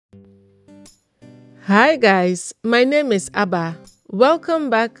Hi guys, my name is Abba.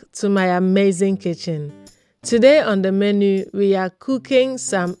 Welcome back to my amazing kitchen. Today on the menu, we are cooking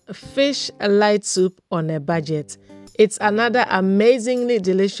some fish light soup on a budget. It's another amazingly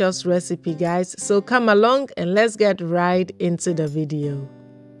delicious recipe, guys, so come along and let's get right into the video.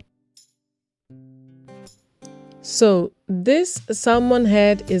 So, this salmon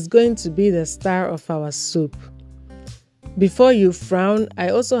head is going to be the star of our soup. Before you frown,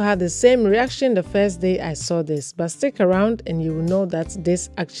 I also had the same reaction the first day I saw this, but stick around and you will know that this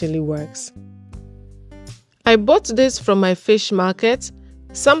actually works. I bought this from my fish market.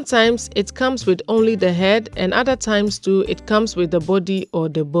 Sometimes it comes with only the head and other times too it comes with the body or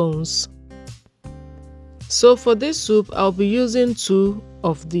the bones. So for this soup, I'll be using 2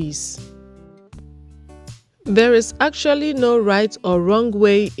 of these. There is actually no right or wrong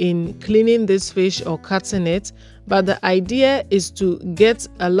way in cleaning this fish or cutting it, but the idea is to get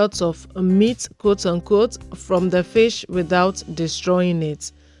a lot of meat, quote unquote, from the fish without destroying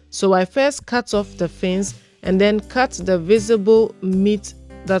it. So I first cut off the fins and then cut the visible meat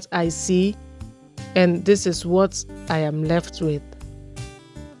that I see, and this is what I am left with.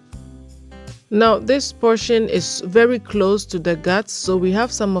 Now this portion is very close to the gut, so we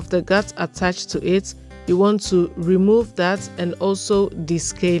have some of the gut attached to it. You want to remove that and also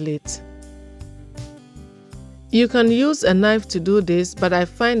descale it. You can use a knife to do this, but I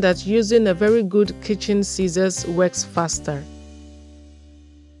find that using a very good kitchen scissors works faster.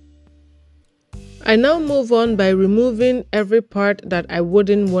 I now move on by removing every part that I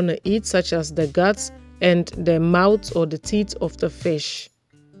wouldn't want to eat, such as the guts and the mouth or the teeth of the fish.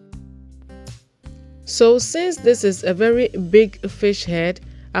 So since this is a very big fish head,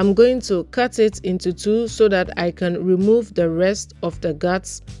 I'm going to cut it into 2 so that I can remove the rest of the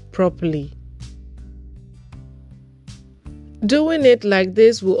guts properly. Doing it like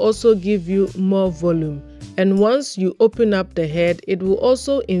this will also give you more volume, and once you open up the head, it will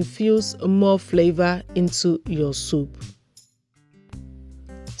also infuse more flavor into your soup.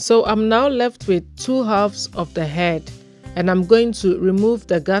 So I'm now left with 2 halves of the head, and I'm going to remove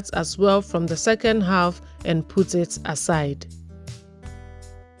the guts as well from the second half and put it aside.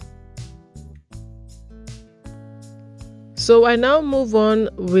 So I now move on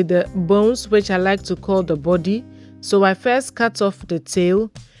with the bones, which I like to call the body. So I first cut off the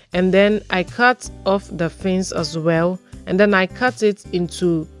tail and then I cut off the fins as well, and then I cut it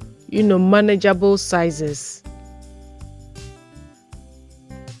into, manageable sizes.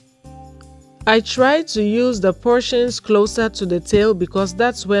 I try to use the portions closer to the tail because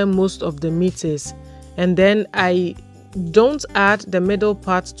that's where most of the meat is, and then I don't add the middle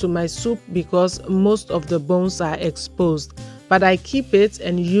part to my soup because most of the bones are exposed, but I keep it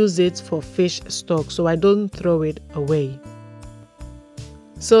and use it for fish stock, so I don't throw it away.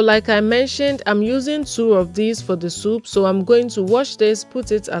 So like I mentioned, I'm using 2 of these for the soup, so I'm going to wash this,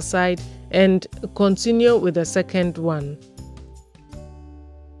 put it aside, and continue with the second one.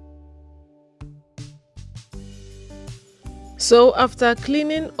 So after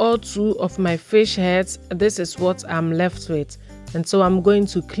cleaning all 2 of my fish heads, this is what I'm left with. And so I'm going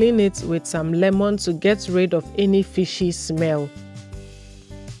to clean it with some lemon to get rid of any fishy smell.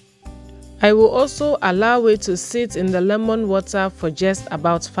 I will also allow it to sit in the lemon water for just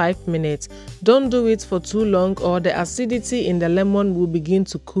about 5 minutes. Don't do it for too long or the acidity in the lemon will begin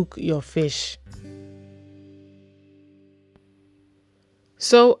to cook your fish.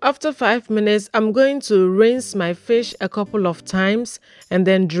 So after 5 minutes, I'm going to rinse my fish a couple of times and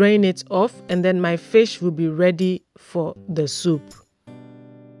then drain it off, and then my fish will be ready for the soup.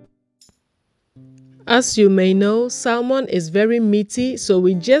 As you may know, salmon is very meaty, so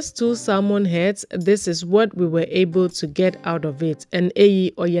with just 2 salmon heads, this is what we were able to get out of it. And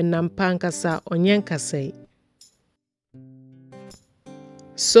eyi oye nampankasa onyenkase.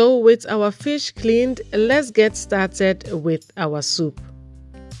 So with our fish cleaned, let's get started with our soup.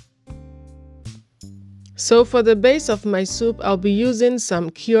 So for the base of my soup, I'll be using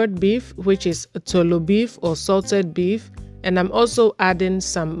some cured beef, which is toolobeef or salted beef, and I'm also adding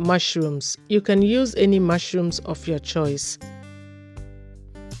some mushrooms. You can use any mushrooms of your choice.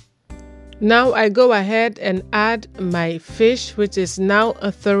 Now I go ahead and add my fish, which is now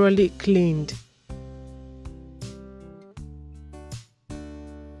thoroughly cleaned.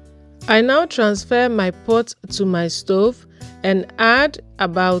 I now transfer my pot to my stove and add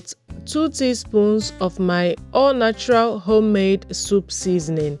about 2 teaspoons of my all-natural homemade soup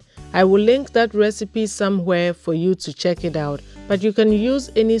seasoning. I will link that recipe somewhere for you to check it out, but you can use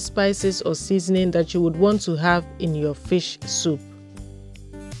any spices or seasoning that you would want to have in your fish soup.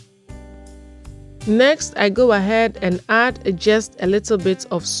 Next, I go ahead and add just a little bit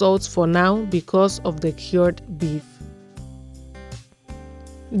of salt for now because of the cured beef.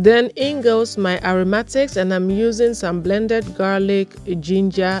 Then in goes my aromatics, and I'm using some blended garlic,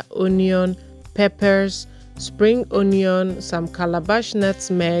 ginger, onion, peppers, spring onion, some calabash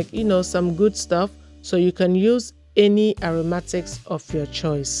nutmeg, some good stuff. So you can use any aromatics of your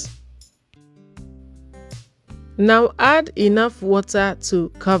choice. Now add enough water to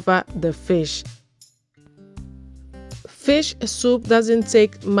cover the fish. Fish soup doesn't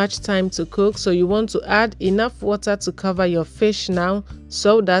take much time to cook, so you want to add enough water to cover your fish now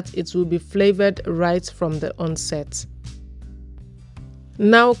so that it will be flavored right from the onset.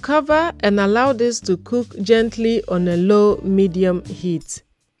 Now cover and allow this to cook gently on a low-medium heat.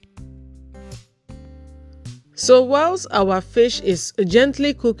 So whilst our fish is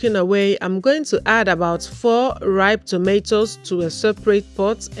gently cooking away, I'm going to add about 4 ripe tomatoes to a separate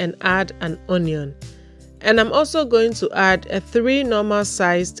pot and add an onion. And I'm also going to add 3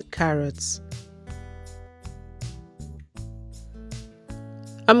 normal-sized carrots.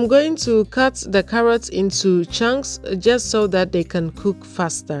 I'm going to cut the carrots into chunks just so that they can cook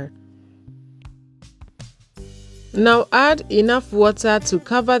faster. Now add enough water to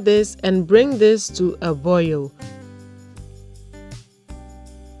cover this and bring this to a boil.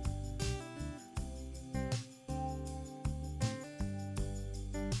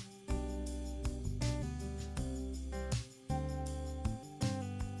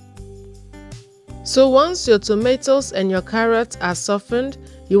 So once your tomatoes and your carrots are softened,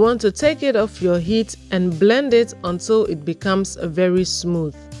 you want to take it off your heat and blend it until it becomes very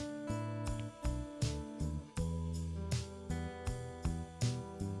smooth.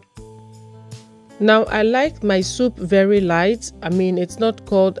 Now I like my soup very light. It's not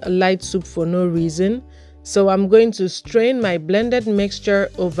called a light soup for no reason. So I'm going to strain my blended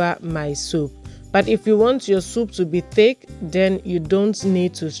mixture over my soup. But if you want your soup to be thick, then you don't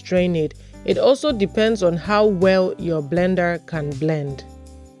need to strain it. It also depends on how well your blender can blend.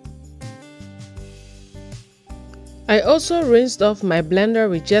 I also rinsed off my blender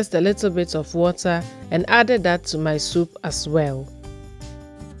with just a little bit of water and added that to my soup as well.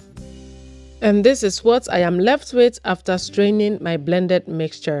 And this is what I am left with after straining my blended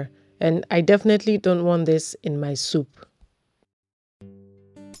mixture. And I definitely don't want this in my soup.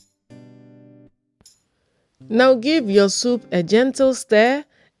 Now give your soup a gentle stir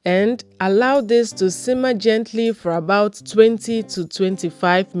and allow this to simmer gently for about 20 to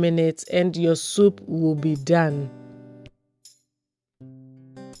 25 minutes and your soup will be done.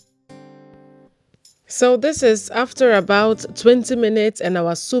 So this is after about 20 minutes and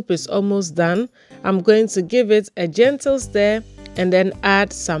our soup is almost done. I'm going to give it a gentle stir and then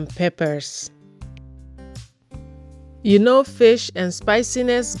add some peppers. Fish and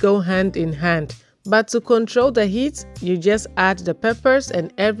spiciness go hand in hand. But to control the heat, you just add the peppers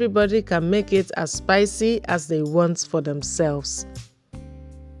and everybody can make it as spicy as they want for themselves.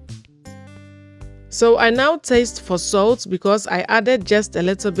 So I now taste for salt because I added just a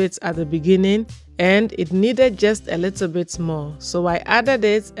little bit at the beginning and it needed just a little bit more. So I added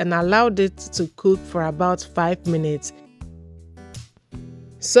it and allowed it to cook for about 5 minutes.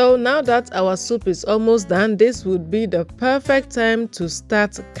 So now that our soup is almost done, this would be the perfect time to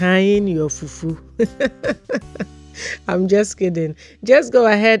start kaiing your fufu. I'm just kidding. Just go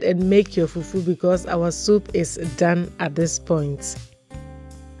ahead and make your fufu because our soup is done at this point.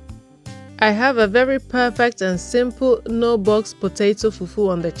 I have a very perfect and simple no-box potato fufu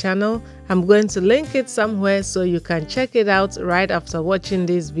on the channel. I'm going to link it somewhere so you can check it out right after watching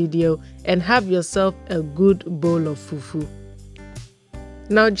this video and have yourself a good bowl of fufu.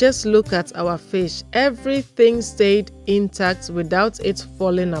 Now just look at our fish. Everything stayed intact without it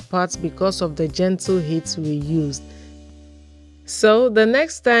falling apart because of the gentle heat we used. So the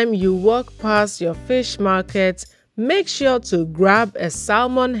next time you walk past your fish market, make sure to grab a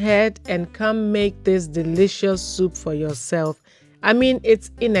salmon head and come make this delicious soup for yourself.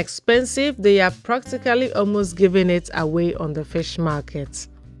 It's inexpensive. They are practically almost giving it away on the fish market.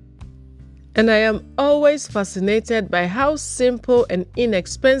 And I am always fascinated by how simple and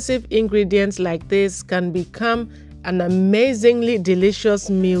inexpensive ingredients like this can become an amazingly delicious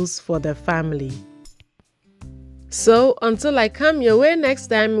meals for the family. So until I come your way next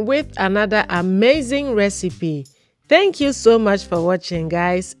time with another amazing recipe, thank you so much for watching,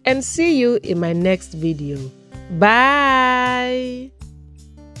 guys, and see you in my next video. Bye!